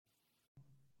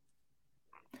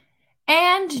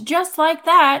And just like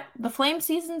that, the Flame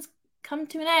season's come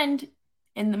to an end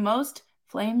in the most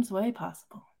Flames way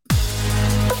possible.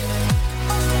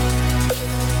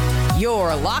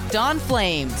 You're Locked On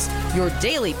Flames, your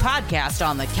daily podcast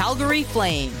on the Calgary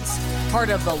Flames. Part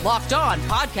of the Locked On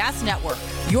Podcast Network,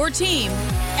 your team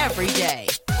every day.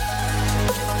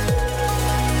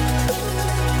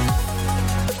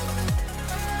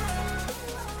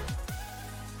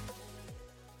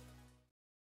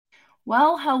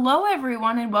 Well, hello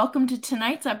everyone, and welcome to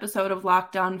tonight's episode of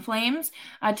Locked On Flames.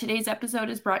 Today's episode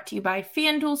is brought to you by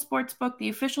FanDuel Sportsbook, the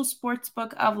official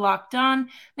sportsbook of Locked On.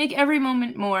 Make every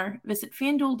moment more. Visit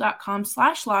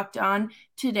FanDuel.com/LockedOn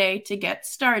today to get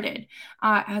started.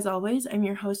 As always, I'm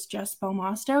your host, Jess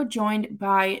Belmosto, joined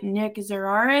by Nick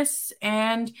Zeraris,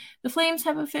 and the Flames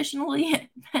have officially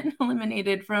been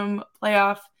eliminated from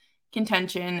playoff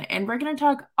contention, and we're going to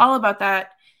talk all about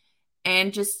that.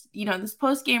 And just, this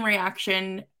post-game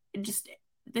reaction, just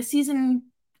the season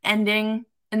ending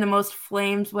in the most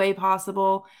Flames way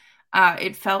possible.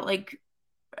 It felt like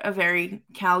a very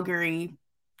Calgary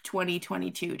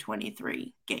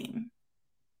 2022-23 game.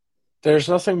 There's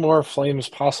nothing more Flames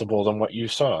possible than what you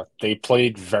saw. They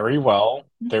played very well.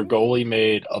 Their goalie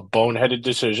made a boneheaded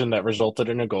decision that resulted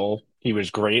in a goal. He was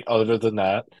great other than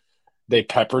that. They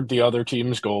peppered the other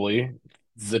team's goalie.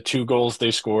 The two goals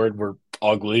they scored were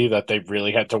ugly, that they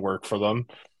really had to work for them.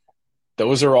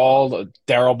 Those are all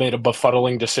Daryl made a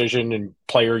befuddling decision in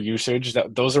player usage.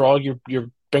 Those are all your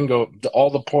bingo,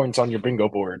 all the points on your bingo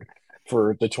board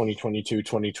for the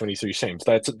 2022-2023 Saints.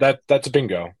 That's a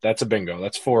bingo. That's a bingo.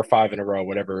 That's 4 or 5 in a row,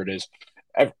 whatever it is.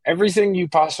 Everything you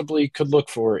possibly could look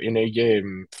for in a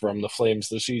game from the Flames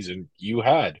this season, you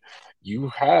had. You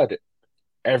had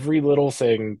every little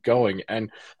thing going.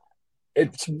 And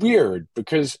it's weird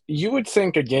because you would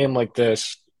think a game like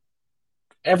this,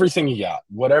 everything you got,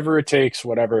 whatever it takes,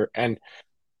 whatever. And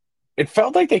it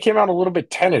felt like they came out a little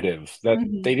bit tentative, that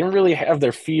they didn't really have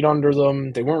their feet under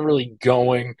them. They weren't really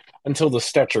going until the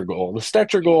Stetcher goal. The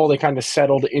Stetcher goal, they kind of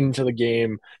settled into the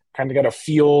game, kind of got a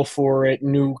feel for it,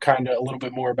 knew kind of a little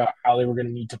bit more about how they were going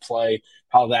to need to play,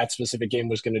 how that specific game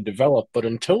was going to develop. But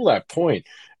until that point,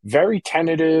 very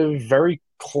tentative, very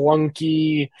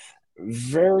clunky,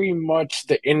 very much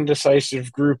the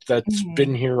indecisive group that's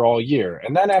been here all year.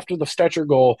 And then after the Stetcher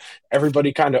goal,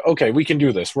 everybody kind of, okay, we can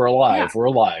do this. We're alive. Yeah. We're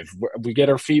alive. We get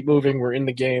our feet moving. We're in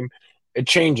the game. It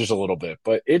changes a little bit,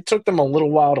 but it took them a little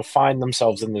while to find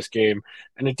themselves in this game,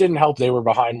 and it didn't help they were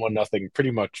behind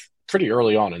 1-0 pretty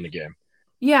early on in the game.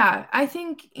 Yeah, I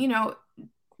think,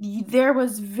 there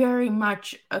was very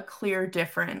much a clear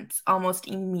difference almost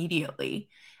immediately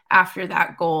after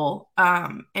that goal.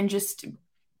 And just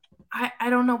I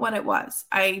don't know what it was.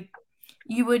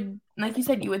 You would, like you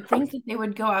said, you would think that they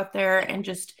would go out there and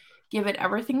just give it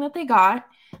everything that they got.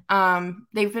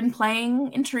 They've been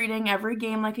playing and treating every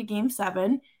game like a game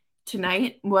 7.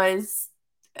 Tonight was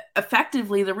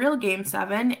effectively the real game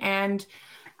 7. And,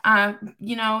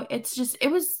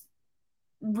 it was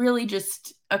really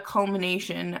just a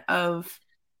culmination of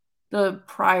the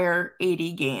prior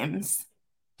 80 games.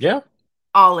 Yeah.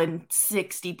 All in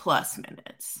 60 plus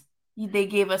minutes. They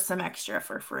gave us some extra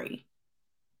for free.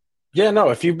 Yeah, no,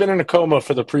 if you've been in a coma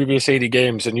for the previous 80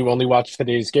 games and you only watched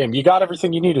today's game, you got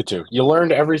everything you needed to. You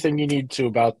learned everything you need to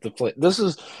about the play.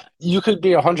 You could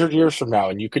be 100 years from now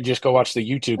and you could just go watch the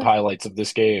YouTube highlights of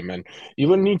this game and you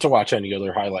wouldn't need to watch any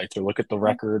other highlights or look at the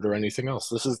record or anything else.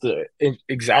 This is the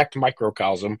exact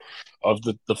microcosm of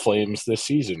the Flames this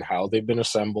season, how they've been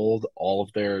assembled, all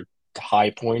of their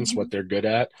high points, what they're good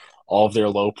at, all of their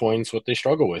low points, what they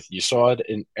struggle with. You saw it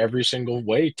in every single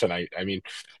way tonight. I mean,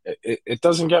 it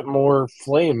doesn't get more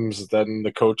Flames than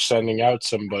the coach sending out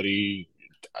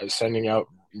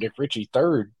Nick Ritchie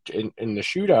third in the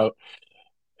shootout.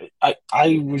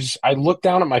 I looked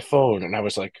down at my phone and I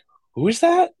was like, who is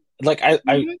that? Like I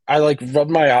like rubbed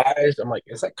my eyes. I'm like,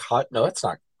 is that no, that's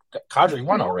not Kadri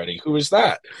won already. Who is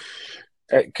that?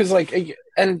 Because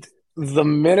and the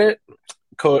minute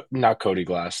not Cody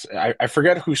Glass. I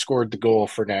forget who scored the goal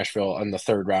for Nashville in the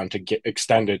third round to get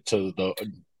extended to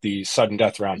the sudden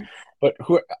death round. But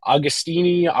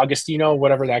Agostino,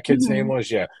 whatever that kid's name was,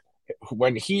 yeah.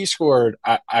 When he scored,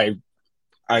 I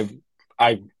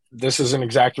this is an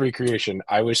exact recreation.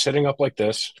 I was sitting up like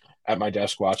this at my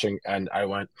desk watching, and I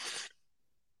went,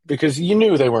 because you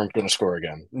knew they weren't going to score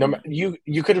again. No, you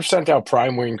could have sent out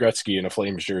prime Wayne Gretzky in a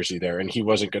Flames jersey there, and he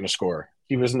wasn't going to score.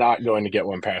 He was not going to get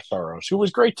one past Saros, who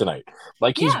was great tonight,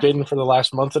 like he's been for the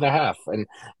last month and a half. And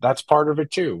that's part of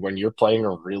it too. When you're playing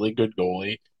a really good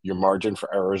goalie, Your margin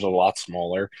for error is a lot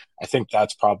smaller. I think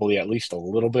that's probably at least a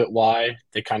little bit why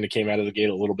they kind of came out of the gate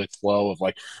a little bit slow of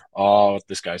like, oh,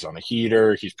 this guy's on a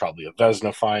heater. He's probably a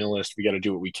Vesna finalist. We got to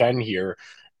do what we can here.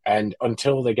 And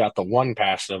until they got the one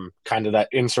past them, kind of that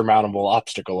insurmountable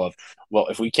obstacle of, well,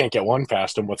 if we can't get one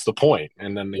past him, what's the point?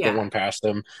 And then they get Yeah. one past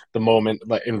him, the moment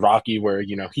like in Rocky where,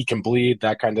 he can bleed,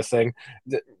 that kind of thing.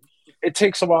 It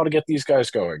takes a while to get these guys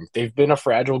going. They've been a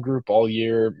fragile group all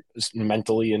year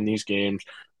mentally in these games,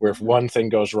 where if one thing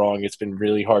goes wrong, it's been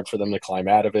really hard for them to climb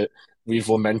out of it. We've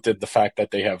lamented the fact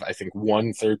that they have, I think,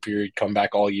 one third period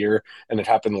comeback all year, and it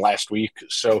happened last week.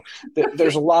 So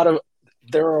there's a lot of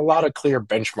there are a lot of clear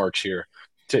benchmarks here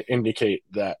to indicate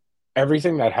that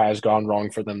everything that has gone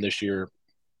wrong for them this year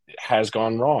has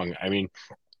gone wrong. I mean,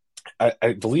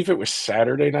 I believe it was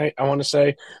Saturday night, I want to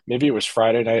say. Maybe it was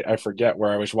Friday night. I forget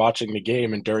where I was watching the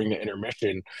game. And during the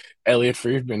intermission, Elliot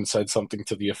Friedman said something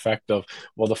to the effect of,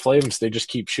 well, the Flames, they just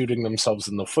keep shooting themselves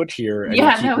in the foot here. And you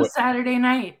Yeah, keep that was Saturday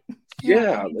night.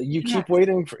 Yeah, yeah, you keep connect.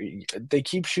 waiting for they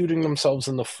keep shooting themselves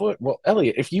in the foot. Well,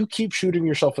 Elliot, if you keep shooting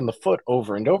yourself in the foot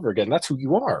over and over again, that's who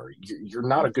you are. You're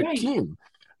not a That's good right. team.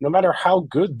 No matter how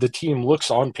good the team looks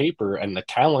on paper and the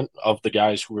talent of the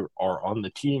guys who are on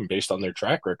the team based on their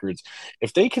track records,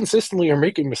 if they consistently are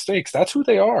making mistakes, that's who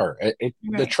they are. The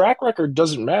Right. track record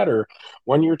doesn't matter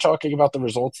when you're talking about the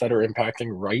results that are impacting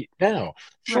right now. Right.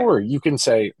 Sure, you can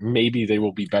say maybe they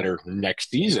will be better next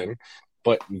season,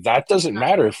 but that doesn't Not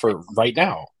matter right for right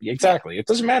now. now. Exactly. It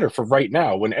doesn't matter for right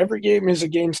now. When every game is a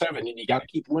game seven and you got to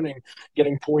keep winning,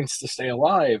 getting points to stay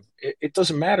alive, it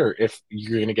doesn't matter if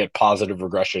you're going to get positive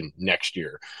regression next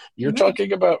year. You're Yeah. Right.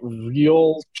 talking about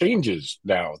real changes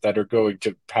now that are going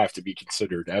to have to be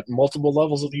considered at multiple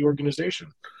levels of the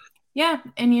organization. Yeah.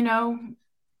 And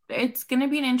it's going to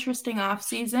be an interesting off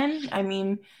season. I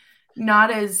mean,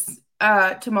 not as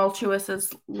tumultuous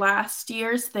as last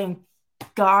year's, thank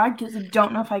God, because I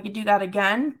don't know if I could do that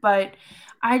again. But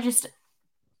I just,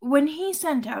 when he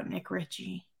sent out Nick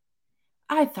Ritchie,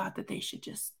 I thought that they should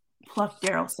just pluck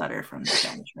Daryl Sutter from the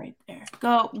bench right there.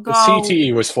 Go, The go.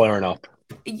 CTE was flaring up.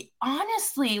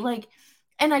 Honestly, like,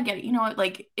 and I get it,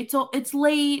 like it's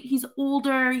late. He's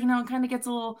older, it kind of gets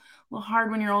a little hard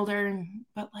when you're older.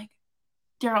 But like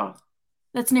Daryl,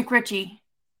 that's Nick Ritchie.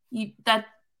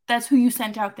 That's who you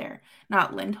sent out there,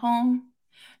 not Lindholm,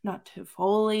 not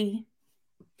Toffoli,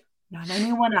 not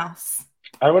anyone else.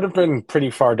 I would have been pretty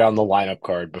far down the lineup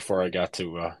card before I got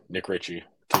to Nick Ritchie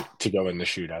to go in the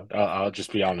shootout. I'll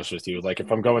just be honest with you. Like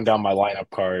if I'm going down my lineup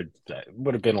card, it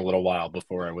would have been a little while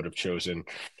before I would have chosen,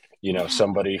 Yeah,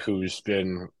 somebody who's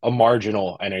been a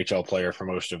marginal NHL player for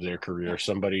most of their yeah, career,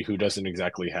 somebody who doesn't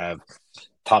exactly have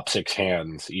top six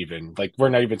hands. Even like we're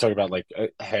not even talking about like,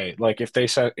 hey, like if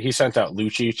he sent out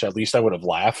Lucic, at least I would have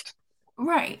laughed.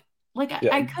 right. Like I,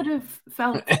 Yeah, I could have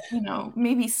felt,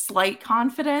 maybe slight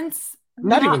confidence,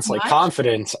 not even not like much,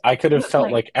 confidence. I could have but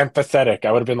felt like, like empathetic.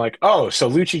 I would have been like, oh, so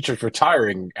Lucic is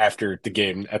retiring after the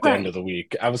game at the end of right. the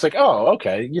week. I was like, oh,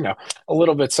 okay, a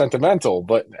little bit sentimental,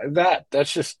 but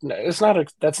that's just that's not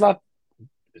No.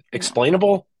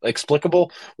 explainable,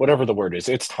 explicable, whatever the word is.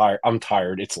 It's tired. I'm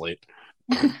tired. It's late.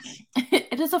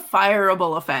 It is a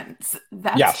fireable offense.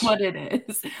 That's Yes. what it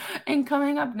is. And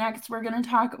coming up next, we're going to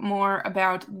talk more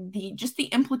about the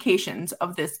implications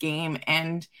of this game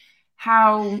and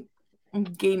how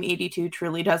game 82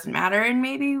 truly doesn't matter. And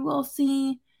maybe we'll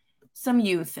see some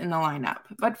youth in the lineup.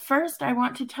 But first, I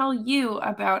want to tell you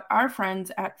about our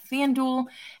friends at FanDuel.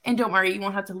 And don't worry, you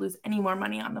won't have to lose any more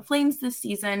money on the Flames this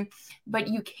season, but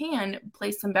you can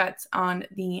place some bets on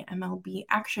the MLB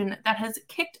action that has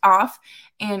kicked off.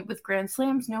 And with grand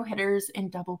slams, no hitters,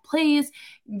 and double plays,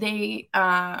 they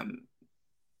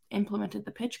implemented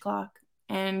the pitch clock,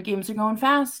 and games are going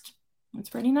fast. It's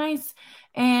pretty nice.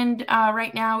 And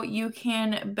right now, you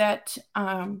can bet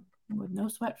with no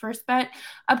sweat first bet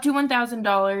up to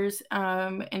 $1,000.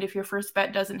 And if your first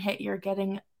bet doesn't hit, you're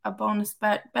getting a bonus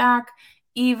bet back.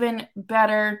 Even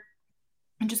better.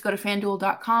 And just go to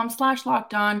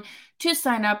fanduel.com/locked on to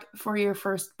sign up for your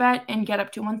first bet and get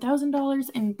up to $1,000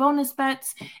 in bonus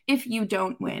bets if you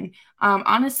don't win.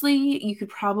 Honestly, you could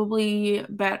probably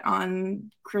bet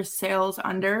on Chris Sale's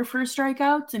under for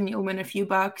strikeouts and you'll win a few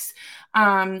bucks.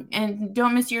 And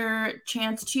don't miss your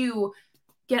chance to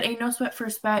get a no sweat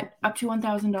first bet up to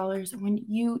 $1,000 when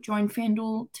you join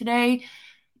FanDuel today.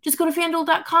 Just go to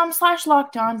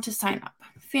fanduel.com/locked on to sign up.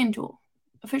 FanDuel,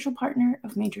 official partner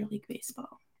of Major League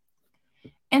Baseball.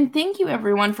 And thank you,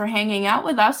 everyone, for hanging out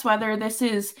with us, whether this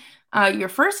is your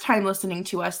first time listening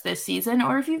to us this season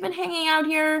or if you've been hanging out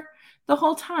here the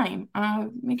whole time.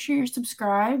 Make sure you're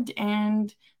subscribed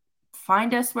and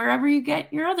find us wherever you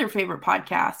get your other favorite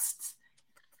podcasts.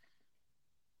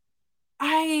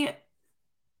 I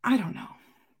I don't know.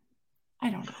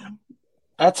 I don't know.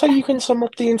 That's how you can sum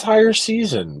up the entire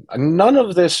season. None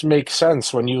of this makes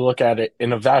sense when you look at it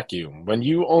in a vacuum. When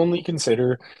you only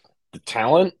consider the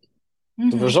talent,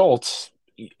 the Hmm. results,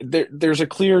 there's a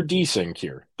clear desync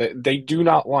here. They do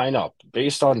not line up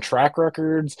based on track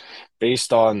records,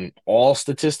 based on all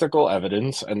statistical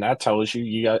evidence, and that tells you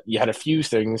you had a few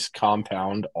things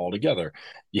compound all together.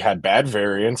 You had bad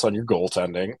variance on your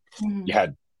goaltending. You Hmm.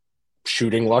 had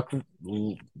shooting luck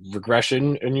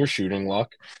regression in your shooting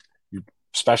luck. Your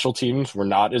special teams were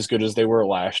not as good as they were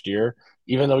last year.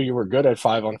 Even though you were good at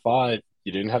 5-on-5,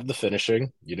 you didn't have the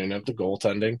finishing, you didn't have the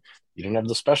goaltending, you didn't have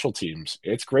the special teams.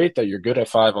 It's great that you're good at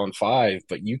 5-on-5,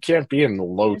 but you can't be in the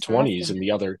low There's not 20s in finished.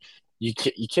 the other. You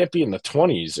can't be in the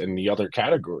 20s in the other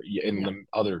category in No. the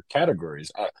other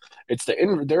categories.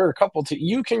 There are a couple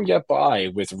you can get by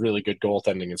with really good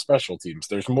goaltending and special teams.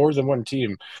 There's more than one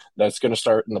team that's going to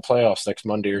start in the playoffs next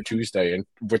Monday or Tuesday, and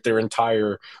with their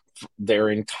entire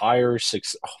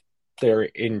six their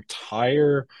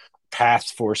entire path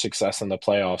for success in the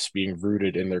playoffs being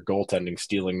rooted in their goaltending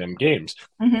stealing them games.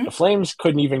 The Hmm. Flames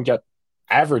couldn't even get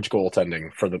average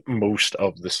goaltending for the most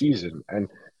of the season. And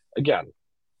again,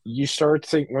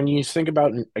 when you think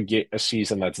about a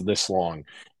season that's this long,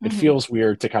 it Hmm. feels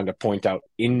weird to kind of point out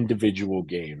individual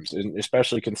games, and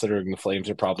especially considering the Flames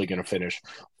are probably going to finish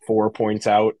 4 points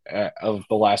out of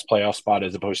the last playoff spot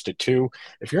as opposed to two.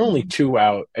 If you're only Hmm. two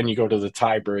out and you go to the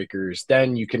tiebreakers,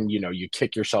 then you can you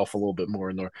kick yourself a little bit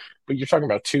more in there. But you're talking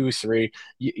about two, three.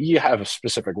 You have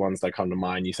specific ones that come to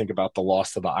mind. You think about the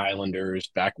loss to the Islanders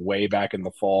way back in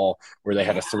the fall, where they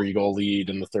had Yeah. a 3-goal lead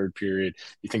in the third period.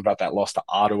 You think about that loss to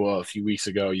Ottawa a few weeks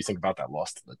ago. You think about that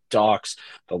loss to the Ducks,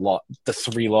 the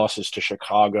three losses to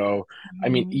Chicago. I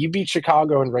mean, Hmm. you beat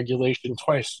Chicago in regulation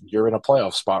twice. You're in a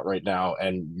playoff spot right now,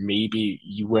 and maybe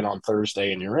you win on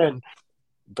Thursday and you're in.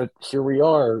 But here we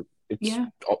are. It's Yeah.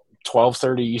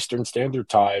 12:30 Eastern Standard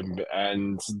Time,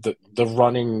 and the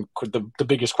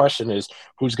biggest question is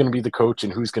who's going to be the coach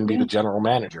and who's going to be Yeah. the general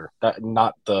manager. That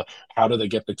not the how do they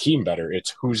get the team better.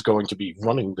 It's who's going to be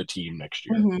running the team next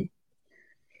year. Hmm.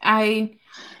 I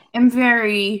am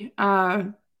very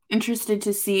interested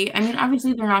to see. I mean,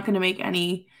 obviously they're not going to make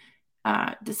any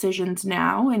decisions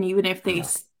now, and even if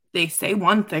they say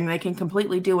one thing, they can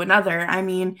completely do another. I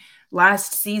mean,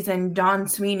 last season, Don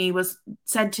Sweeney was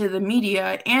said to the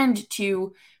media and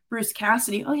to Bruce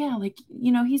Cassidy, "Oh yeah, like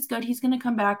he's good. He's going to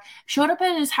come back." Showed up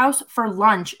at his house for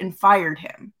lunch and fired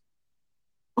him.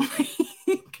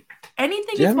 Like,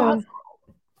 anything is Yeah, possible.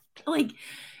 man. Like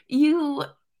you,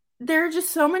 there are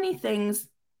just so many things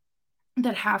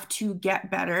that have to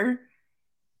get better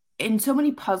and so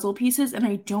many puzzle pieces, and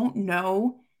I don't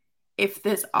know if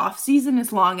this off season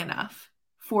is long enough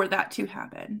for that to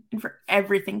happen and for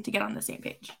everything to get on the same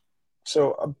page.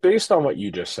 So, based on what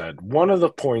you just said, one of the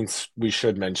points we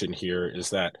should mention here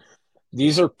is that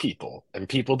these are people, and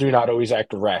people do not always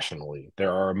act rationally.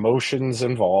 There are emotions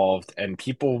involved, and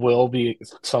people will be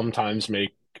sometimes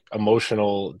make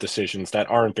emotional decisions that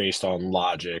aren't based on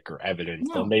logic or evidence.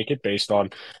 They'll No. make it based on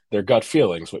their gut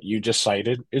feelings. What you just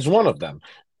cited is one of them.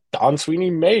 Don Sweeney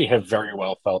may have very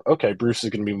well felt, okay, Bruce is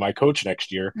going to be my coach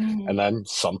next year. And Mhm. then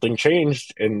something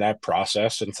changed in that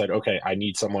process and said, okay, I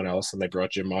need someone else. And they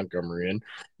brought Jim Montgomery in.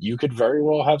 You could very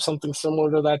well have something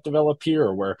similar to that develop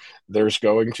here, where there's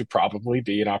going to probably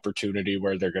be an opportunity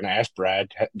where they're going to ask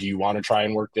Brad, do you want to try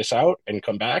and work this out and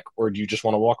come back? Or do you just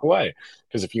want to walk away?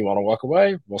 Because if you want to walk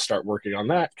away, we'll start working on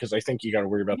that. Because I think you got to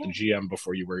worry about the Yeah. GM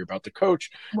before you worry about the coach,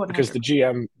 because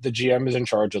 100%. the GM is in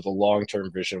charge of the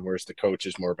long-term vision, whereas the coach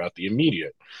is more about the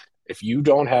immediate. If you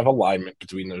don't have alignment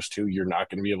between those two, you're not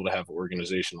going to be able to have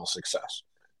organizational success.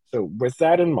 So with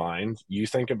that in mind, you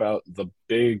think about the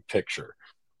big picture.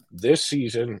 This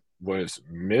season was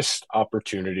missed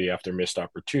opportunity after missed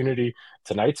opportunity.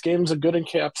 Tonight's game is a good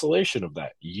encapsulation of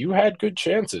that. You had good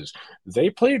chances.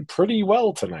 They played pretty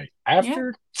well tonight. Yeah.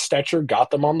 After Stetcher got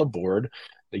them on the board,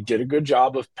 they did a good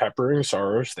job of peppering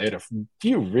Saros. They had a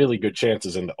few really good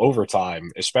chances in the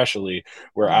overtime, especially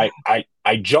where Yeah.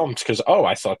 I jumped because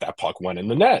I thought that puck went in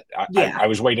the net. Yeah. I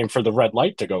was waiting for the red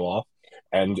light to go off,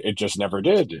 and it just never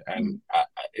did. And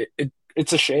Mhm.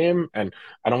 it's a shame, and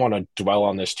I don't want to dwell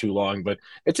on this too long, but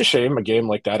it's a shame a game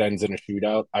like that ends in a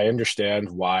shootout. I understand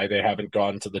why they haven't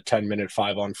gone to the 10-minute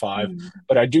 5-on-5, Mhm.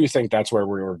 but I do think that's where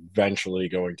we're eventually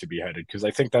going to be headed, because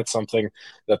I think that's something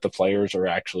that the players are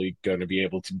actually going to be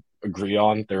able to agree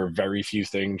on. There are very few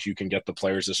things you can get the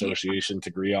Players Yeah. Association to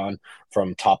agree on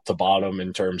from top to bottom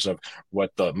in terms of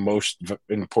what the most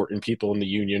important people in the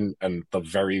union and the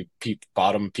very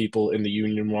bottom people in the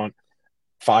union want.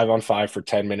 5-on-5 for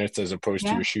 10 minutes as opposed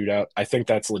to a Yeah. shootout. I think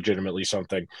that's legitimately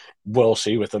something we'll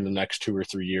see within the next 2 or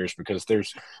 3 years because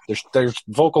there's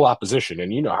vocal opposition,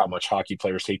 and you know how much hockey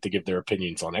players hate to give their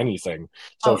opinions on anything.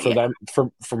 So Oh, for yeah.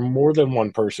 them, for more than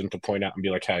one person to point out and be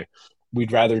like, "Hey,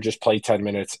 we'd rather just play 10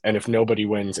 minutes, and if nobody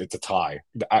wins, it's a tie."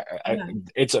 Yeah.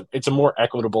 It's a more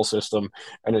equitable system,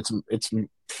 and it's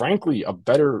frankly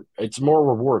it's more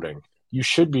rewarding. You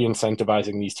should be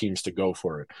incentivizing these teams to go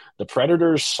for it. The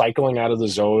Predators cycling out of the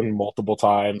zone multiple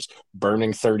times,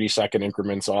 burning 30-second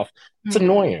increments off. It's Hmm.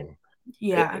 annoying.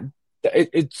 Yeah.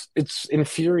 It's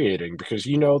infuriating because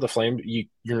you know the Flame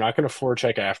you're not going to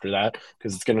forecheck after that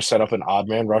because it's going to set up an odd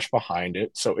man rush behind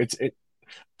it. So it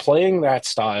playing that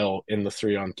style in the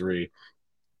 3-on-3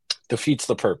 defeats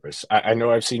the purpose. I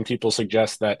know I've seen people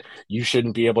suggest that you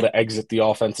shouldn't be able to exit the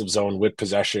offensive zone with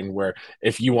possession, where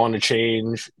if you want to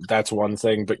change, that's one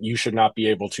thing, but you should not be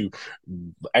able to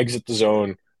exit the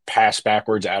zone, pass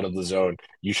backwards out of the zone.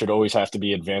 You should always have to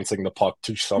be advancing the puck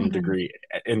to some Hmm. degree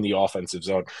in the offensive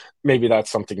zone. Maybe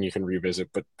that's something you can revisit,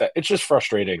 but it's just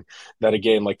frustrating that a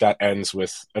game like that ends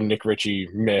with a Nick Ritchie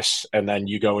miss and then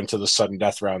you go into the sudden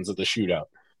death rounds of the shootout.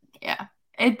 Yeah.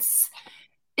 It's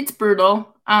it's brutal.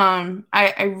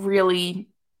 I really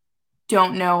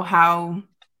don't know how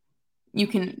you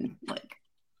can like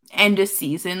end a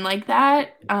season like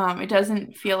that. It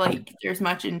doesn't feel like there's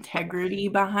much integrity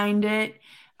behind it.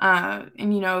 And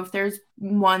if there's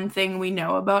one thing we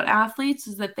know about athletes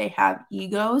is that they have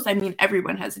egos. I mean,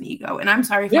 everyone has an ego. And I'm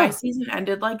sorry if my Yeah, season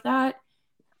ended like that.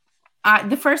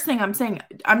 The first thing I'm saying,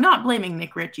 I'm not blaming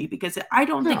Nick Ritchie because I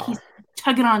don't think no. he's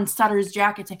tugging on Sutter's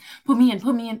jacket saying, put me in,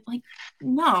 put me in. Like,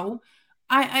 no.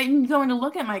 I'm going to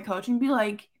look at my coach and be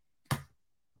like,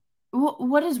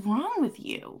 what is wrong with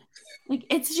you? Like,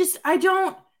 it's just, I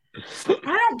don't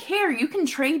care. You can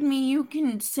trade me. You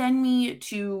can send me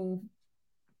to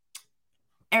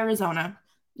Arizona.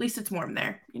 At least it's warm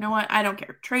there. You know what? I don't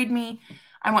care. Trade me.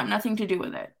 I want nothing to do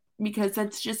with it because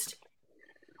that's just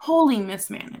holy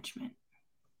mismanagement.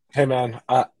 Hey man,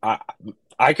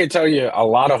 I could tell you a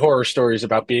lot of horror stories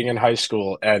about being in high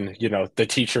school and the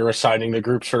teacher assigning the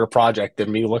groups for a project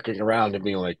and me looking around and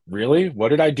being like, "Really? What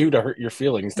did I do to hurt your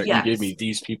feelings that you gave Yes, me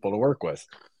these people to work with?"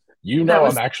 that I'm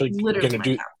was actually literally gonna my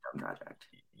do capstone project.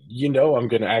 I'm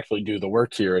going to actually do the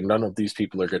work here and none of these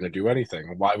people are going to do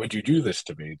anything. Why would you do this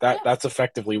to me? Yeah, That's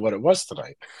effectively what it was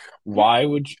tonight. yeah, Why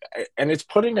would you, and it's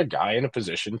putting a guy in a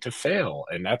position to fail.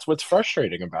 And that's what's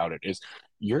frustrating about it is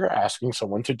you're asking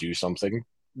someone to do something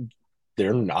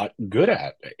they're not good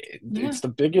at. yeah. It's the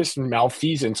biggest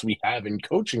malfeasance we have in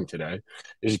coaching today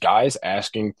is coaches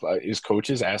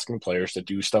asking players to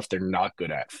do stuff they're not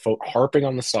good at, harping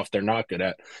on the stuff they're not good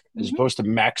at, as Hmm. opposed to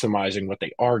maximizing what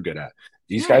they are good at.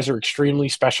 These Right, guys are extremely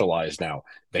specialized now.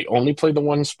 They only play the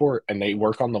one sport and they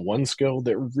work on the one skill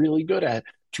they're really good at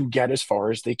to get as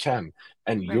far as they can.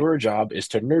 And right. your job is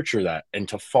to nurture that and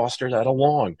to foster that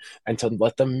along and to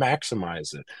let them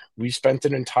maximize it. We spent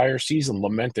an entire season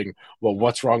lamenting, well,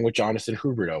 what's wrong with Jonathan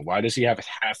Huberdeau? Why does he have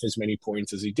half as many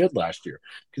points as he did last year?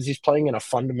 Because he's playing in a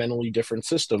fundamentally different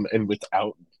system and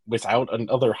without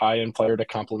another high end player to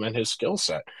complement his skill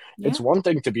set. It's Yeah, one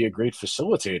thing to be a great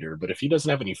facilitator, but if he doesn't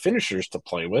have any finishers to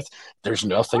play with, there's of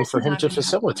nothing course for he's him not to going to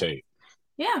have fun. facilitate.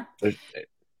 Yeah, There's,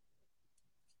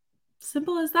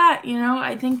 simple as that.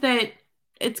 I think that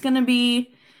it's going to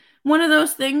be one of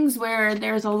those things where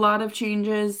there's a lot of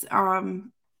changes,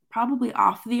 probably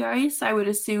off the ice, I would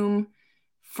assume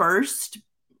first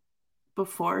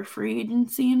before free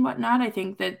agency and whatnot. I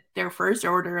think that their first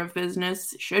order of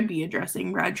business should be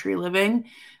addressing Brad Living.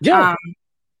 yeah, Um,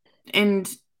 and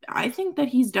I think that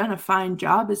he's done a fine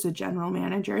job as a general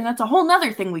manager. And that's a whole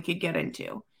nother thing we could get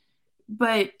into.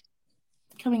 But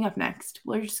coming up next,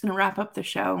 we're just going to wrap up the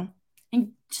show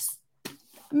and just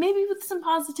maybe with some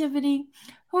positivity.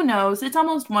 Who knows? It's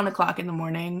almost 1 o'clock in the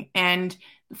morning, and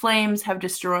the Flames have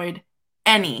destroyed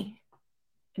any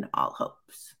and all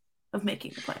hopes of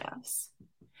making the playoffs.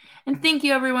 And thank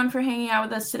you everyone for hanging out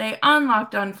with us today on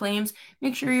Locked On Flames.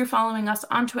 Make sure you're following us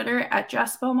on Twitter at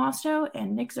Jaspo Mosto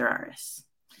and Nick Zararis.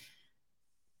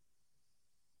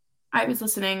 I was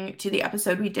listening to the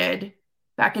episode we did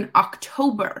back in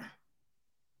October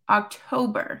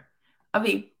of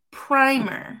a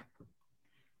primer.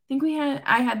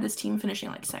 I had this team finishing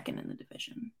like second in the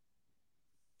division.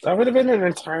 that would have been an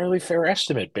entirely fair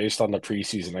estimate based on the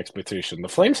preseason expectation. The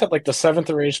Flames had like the seventh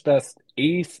or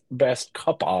eighth best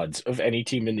cup odds of any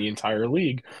team in the entire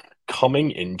league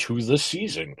coming into the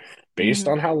season. Based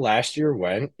on how last year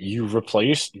went, you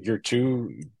replaced your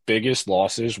two biggest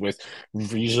losses with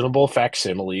reasonable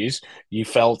facsimiles. You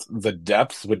felt the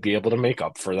depth would be able to make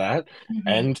up for that,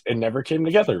 and it never came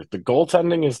together. The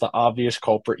goaltending is the obvious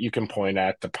culprit you can point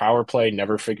at. The power play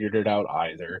never figured it out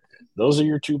either. Those are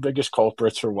your two biggest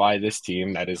culprits for why this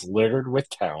team that is littered with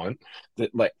talent,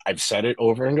 that, like I've said it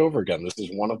over and over again, this is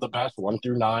one of the best 1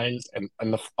 through 9s and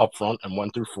the up front and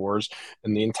 1 through 4s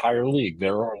in the entire league.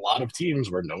 There are a lot of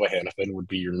teams where Noah Hannafin would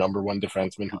be your number one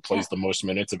defenseman who plays the most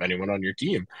minutes of anyone on your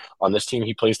team. On this team,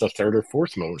 he plays the third or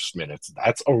fourth most minutes.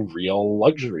 That's a real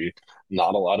luxury.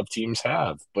 Not a lot of teams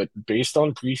have, but based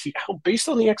on based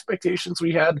on the expectations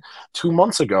we had 2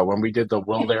 months ago when we did the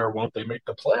 "Will they or won't they make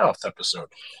the playoffs" episode,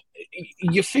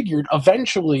 you figured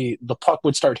eventually the puck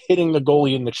would start hitting the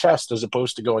goalie in the chest as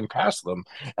opposed to going past them,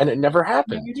 and it never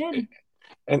happened.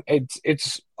 And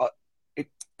it,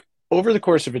 over the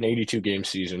course of an 82 game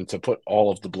season, to put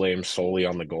all of the blame solely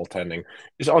on the goaltending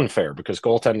is unfair, because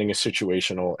goaltending is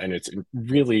situational, and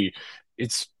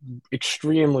it's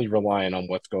extremely reliant on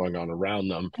what's going on around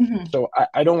them. So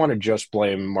I don't want to just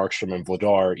blame Markstrom and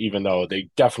Vladar, even though they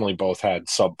definitely both had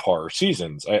subpar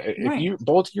seasons. If you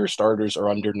both your starters are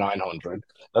under 900,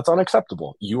 that's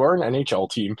unacceptable. You are an NHL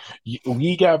team.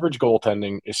 League average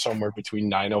goaltending is somewhere between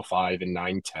 905 and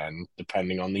 910,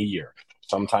 depending on the year.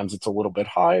 Sometimes it's a little bit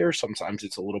higher, sometimes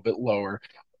it's a little bit lower.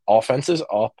 Offense is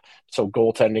up, so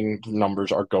goaltending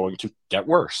numbers are going to get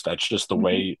worse. That's just the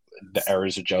way the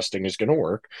errors adjusting is going to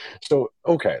work. So,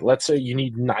 okay, let's say you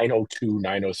need 902,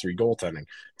 903 goaltending.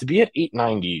 To be at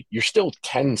 890, you're still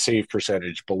 10 save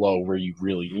percentage below where you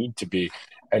really need to be.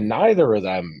 And neither of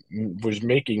them was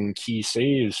making key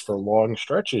saves for long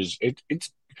stretches.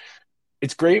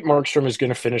 It's great Markstrom is going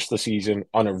to finish the season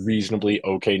on a reasonably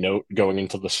okay note going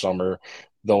into the summer.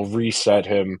 They'll reset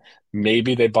him.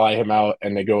 Maybe they buy him out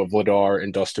and they go with Vladar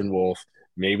and Dustin Wolf.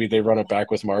 Maybe they run it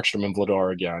back with Markstrom and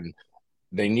Vladar again.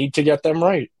 They need to get them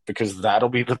right, because that'll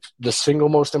be the single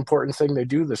most important thing they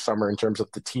do this summer in terms of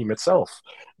the team itself.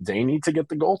 They need to get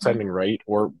the goaltending right,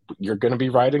 or you're going to be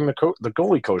riding the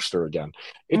goalie coaster again.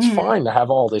 It's fine to have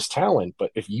all this talent,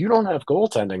 but if you don't have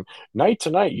goaltending, night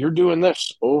to night, you're doing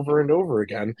this over and over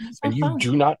again, and you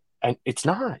do not, and it's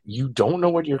not, you don't know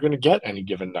what you're going to get any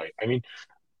given night. I mean,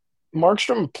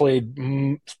 Markstrom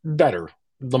played better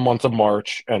the month of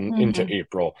March and into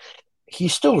April. He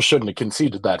still shouldn't have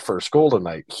conceded that first goal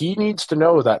tonight. He needs to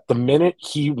know that the minute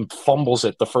he fumbles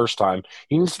it the first time,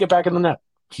 he needs to get back in the net.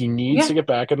 He needs to get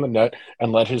back in the net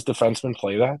and let his defenseman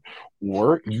play that,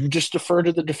 or you just defer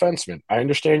to the defenseman. I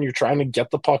understand you're trying to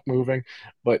get the puck moving,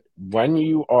 but when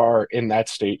you are in that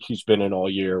state he's been in all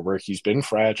year, where he's been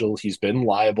fragile, he's been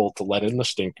liable to let in the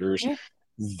stinkers,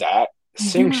 that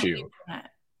sinks you.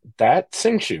 That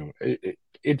sinks you.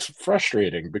 It's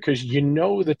frustrating because you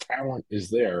know the talent is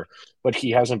there, but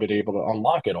he hasn't been able to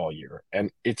unlock it all year.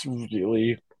 And it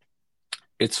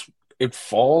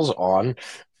falls on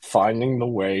finding the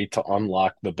way to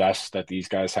unlock the best that these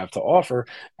guys have to offer.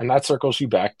 And that circles you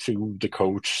back to the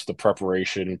coach, the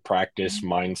preparation, practice,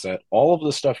 mindset, all of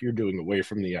the stuff you're doing away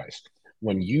from the ice.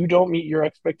 When you don't meet your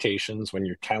expectations, when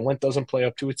your talent doesn't play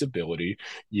up to its ability,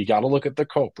 you got to look at the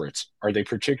culprits. Are they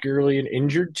particularly an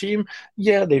injured team?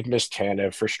 Yeah, they've missed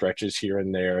Tanev for stretches here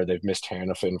and there. They've missed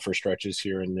Hannafin for stretches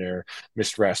here and there.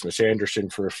 Missed Rasmus Anderson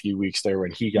for a few weeks there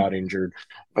when he got injured.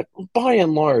 But by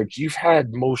and large, you've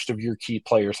had most of your key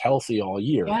players healthy all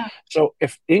year. So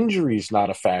if injury is not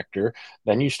a factor,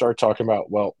 then you start talking about,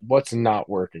 well, what's not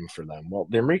working for them? Well,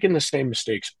 they're making the same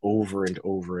mistakes over and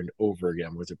over and over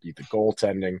again, whether it be the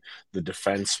goaltending, the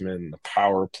defenseman, the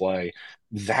power play.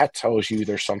 That tells you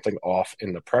there's something off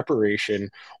in the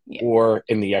preparation or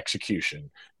in the execution.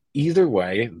 Either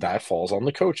way, that falls on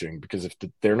the coaching, because if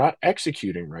they're not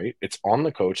executing right, it's on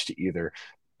the coach to either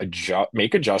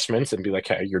make adjustments and be like,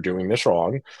 hey, you're doing this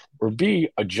wrong, or B,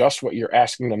 adjust what you're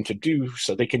asking them to do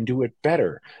so they can do it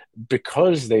better,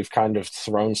 because they've kind of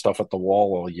thrown stuff at the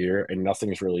wall all year and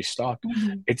nothing's really stuck.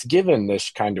 It's given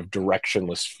this kind of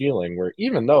directionless feeling where,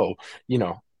 even though,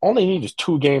 all they need is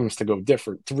 2 games to go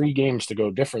different, 3 games to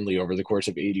go differently over the course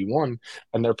of 81,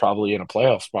 and they're probably in a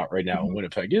playoff spot right now, and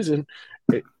Winnipeg isn't.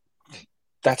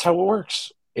 That's how it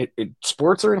works.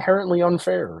 Sports are inherently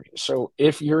unfair. So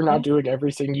if you're not doing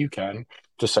everything you can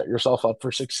to set yourself up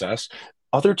for success,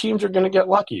 other teams are going to get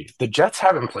lucky. The Jets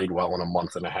haven't played well in a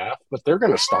month and a half, but they're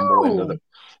going to stumble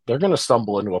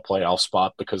into a playoff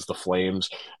spot because the Flames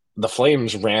the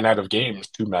Flames ran out of games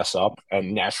to mess up,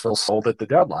 and Nashville sold at the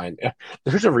deadline.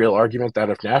 There's a real argument that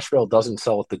if Nashville doesn't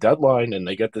sell at the deadline and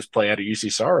they get this play out of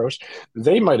UC Saros,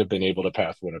 they might have been able to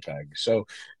pass Winnipeg. So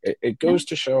it Yeah, goes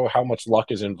to show how much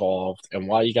luck is involved and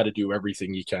why you got to do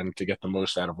everything you can to get the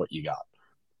most out of what you got.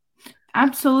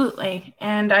 absolutely.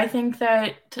 And I think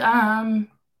that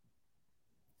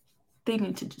they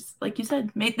need to just, like you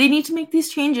said, they need to make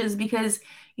these changes because,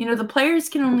 the players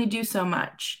can only do so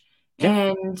much.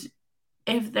 Yeah. And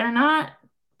if they're not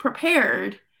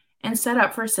prepared and set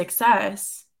up for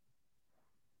success,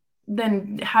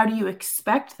 then how do you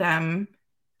expect them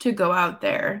to go out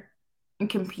there and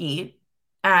compete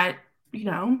at, not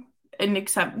even an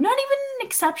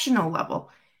exceptional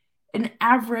level, an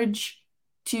average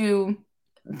to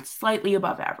slightly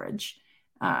above average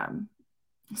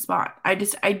spot.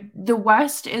 The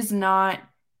West is not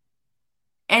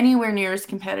anywhere near as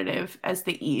competitive as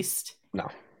the East. No.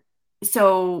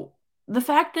 So the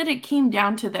fact that it came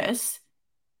down to this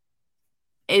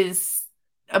is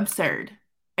absurd.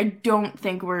 I don't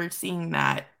think we're seeing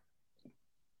that.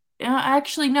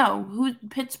 Actually, no.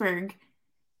 Pittsburgh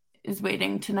is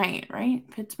waiting tonight, right?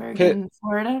 Pittsburgh Pitt, in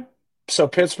Florida. So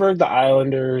Pittsburgh, the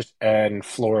Islanders, and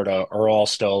Florida are all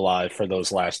still alive for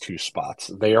those last two spots.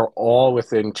 They are all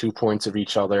within 2 points of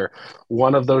each other.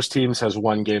 One of those teams has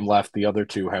one game left. The other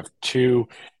two have two.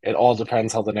 It all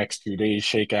depends how the next 2 days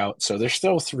shake out. So there's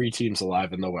still three teams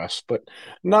alive in the West, but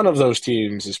none of those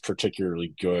teams is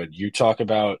particularly good. You talk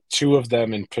about two of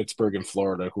them in Pittsburgh and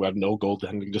Florida who have no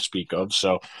goaltending to speak of,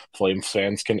 so Flames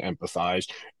fans can empathize.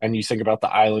 And you think about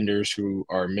the Islanders who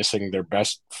are missing their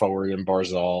best forward in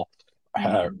Barzal,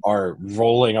 are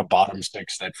rolling a bottom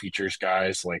six that features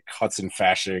guys like Hudson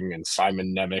Fashing and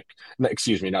Simon Nemec.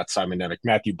 Excuse me, not Simon Nemec,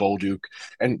 Matthew Bolduc,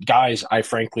 and guys I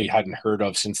frankly hadn't heard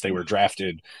of since they were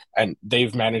drafted. And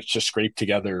they've managed to scrape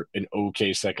together an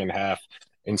okay second half.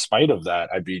 In spite of that,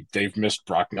 they've missed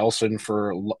Brock Nelson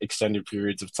for extended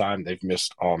periods of time. They've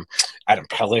missed Adam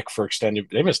Pelech for extended.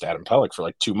 They missed Adam Pelech for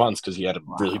like 2 months because he had a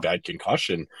really bad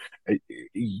concussion.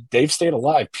 They've stayed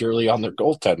alive purely on their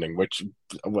goaltending, which,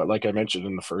 like I mentioned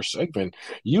in the first segment,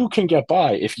 you can get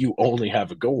by if you only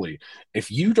have a goalie. If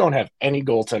you don't have any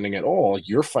goaltending at all,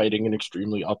 you're fighting an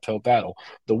extremely uphill battle.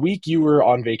 The week you were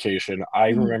on vacation, I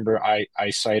remember I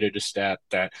cited a stat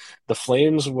that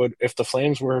if the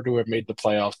Flames were to have made the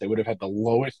playoffs, they would have had the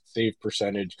lowest save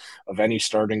percentage of any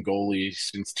starting goalie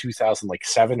since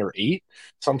 2007 or 8,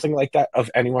 something like that, of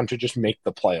anyone to just make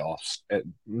the playoffs,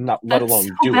 not let That's alone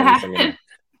so do bad. anything.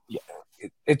 Yeah,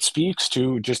 it speaks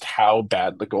to just how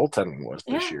bad the goaltending was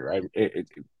this Yeah. year.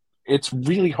 It's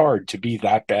really hard to be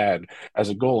that bad as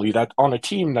a goalie that on a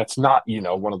team that's not,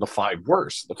 one of the five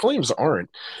worst. The Flames aren't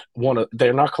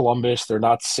they're not Columbus, they're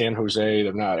not San Jose,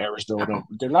 they're not Arizona, No.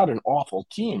 they're not an awful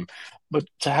team. But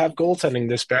to have goaltending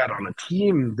this bad on a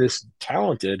team this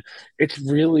talented, it's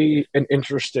really an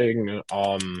interesting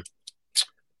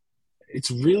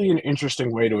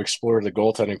way to explore the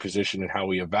goaltending position and how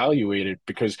we evaluate it,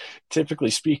 because typically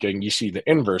speaking, you see the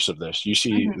inverse of this. You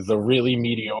see the really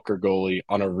mediocre goalie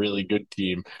on a really good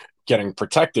team getting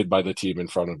protected by the team in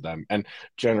front of them. And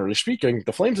generally speaking,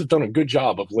 the Flames have done a good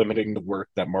job of limiting the work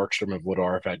that Markstrom and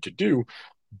Vladar have had to do.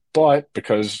 But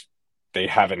because they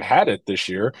haven't had it this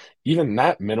year, even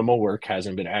that minimal work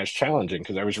hasn't been as challenging.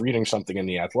 Because I was reading something in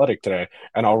The Athletic today,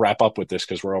 and I'll wrap up with this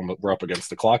because we're up against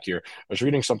the clock here. I was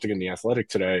reading something in The Athletic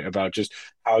today about just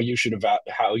how you should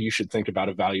think about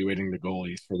evaluating the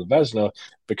goalies for the Vezina,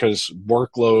 because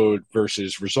workload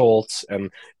versus results,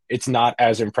 and it's not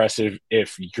as impressive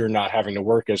if you're not having to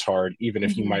work as hard, even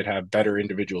if you might have better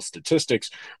individual statistics,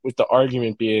 with the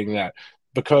argument being that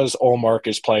because Allmark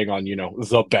is playing on,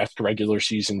 the best regular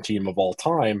season team of all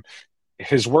time,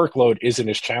 his workload isn't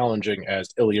as challenging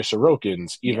as Ilya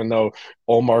Sorokin's, even though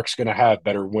Allmark's going to have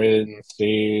better wins,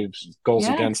 saves, goals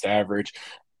Yeah. against average.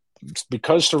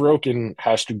 Because Sorokin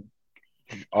has to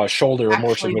shoulder a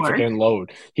more significant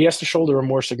load. He has to shoulder a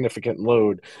more significant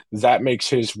load. That makes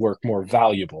his work more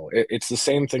valuable. It's the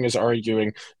same thing as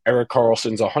arguing Erik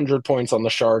Karlsson's 100 points on the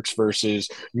Sharks versus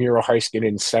Miro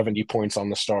Heiskanen's 70 points on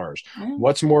the Stars.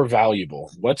 What's more valuable?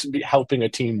 What's helping a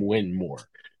team win more?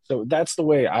 So that's the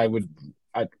way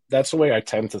that's the way I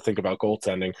tend to think about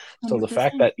goaltending. So the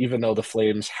fact that even though the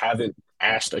Flames haven't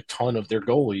asked a ton of their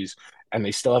goalies and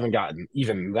they still haven't gotten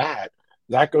even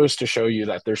that goes to show you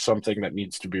that there's something that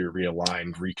needs to be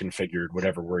realigned, reconfigured,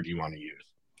 whatever word you want to use.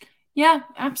 Yeah,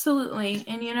 absolutely.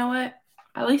 And you know what?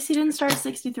 At least he didn't start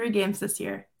 63 games this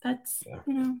year. That's,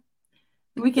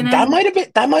 we can that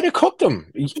might have cooked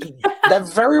him. that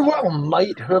very well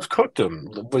might have cooked him,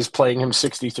 was playing him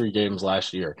 63 games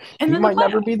last year. And He then the might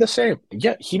never playoffs. be the same.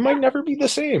 Yeah, he might never be the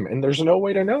same, and there's no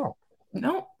way to know.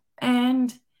 No.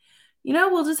 And,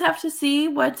 we'll just have to see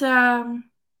what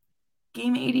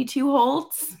game 82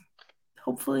 holds.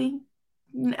 Hopefully.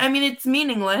 I mean, it's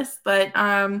meaningless, but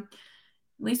at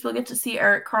least we'll get to see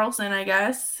Erik Karlsson, I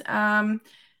guess. And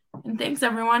thanks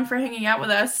everyone for hanging out with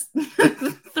us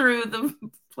through the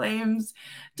Flames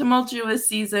tumultuous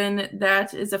season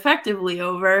that is effectively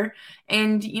over.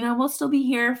 And, we'll still be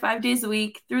here 5 days a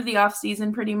week through the off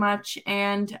season pretty much.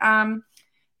 And you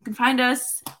can find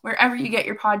us wherever you get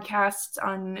your podcasts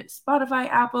on Spotify,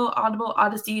 Apple, Audible,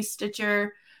 Odyssey,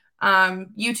 Stitcher,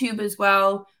 YouTube as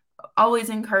well. Always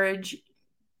encourage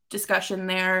discussion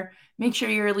there. Make sure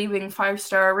you're leaving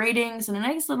 5-star ratings and a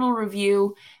nice little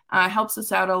review. Helps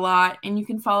us out a lot. And you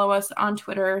can follow us on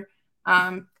Twitter.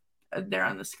 They're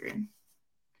on the screen.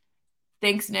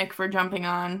 Thanks, Nick, for jumping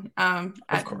on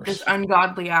at this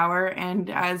ungodly hour and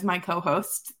as my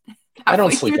co-host. I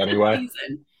don't sleep anyway.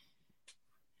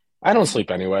 I don't sleep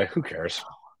anyway. Who cares?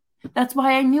 That's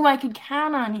why I knew I could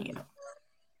count on you.